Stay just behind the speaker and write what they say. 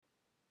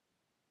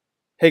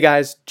Hey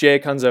guys, Jay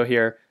Kunzo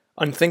here.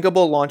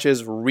 Unthinkable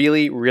launches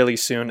really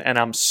soon, and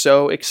I'm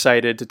so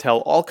excited to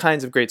tell all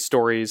kinds of great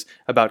stories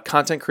about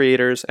content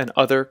creators and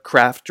other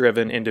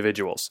craft-driven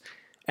individuals.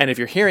 And if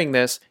you're hearing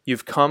this,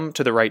 you've come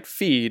to the right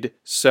feed,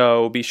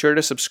 so be sure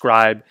to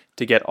subscribe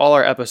to get all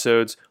our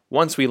episodes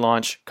once we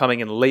launch,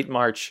 coming in late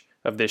March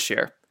of this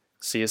year.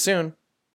 See you soon.